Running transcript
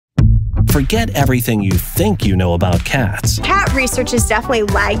Forget everything you think you know about cats. Cat research is definitely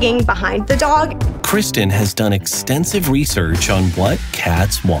lagging behind the dog. Kristen has done extensive research on what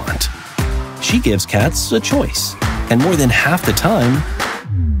cats want. She gives cats a choice, and more than half the time,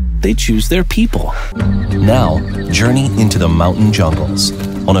 they choose their people. Now, journey into the mountain jungles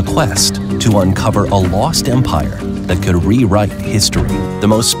on a quest to uncover a lost empire that could rewrite history. The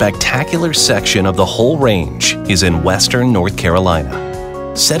most spectacular section of the whole range is in western North Carolina.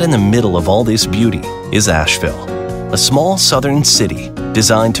 Set in the middle of all this beauty is Asheville, a small southern city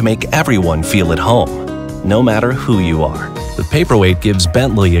designed to make everyone feel at home, no matter who you are. The paperweight gives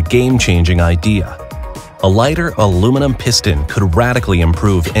Bentley a game-changing idea. A lighter aluminum piston could radically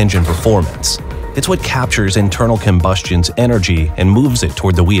improve engine performance. It's what captures internal combustion's energy and moves it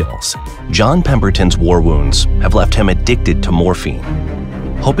toward the wheels. John Pemberton's war wounds have left him addicted to morphine.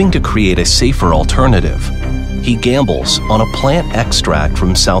 Hoping to create a safer alternative, he gambles on a plant extract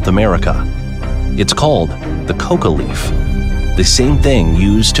from South America. It's called the coca leaf, the same thing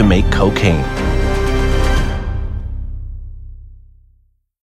used to make cocaine.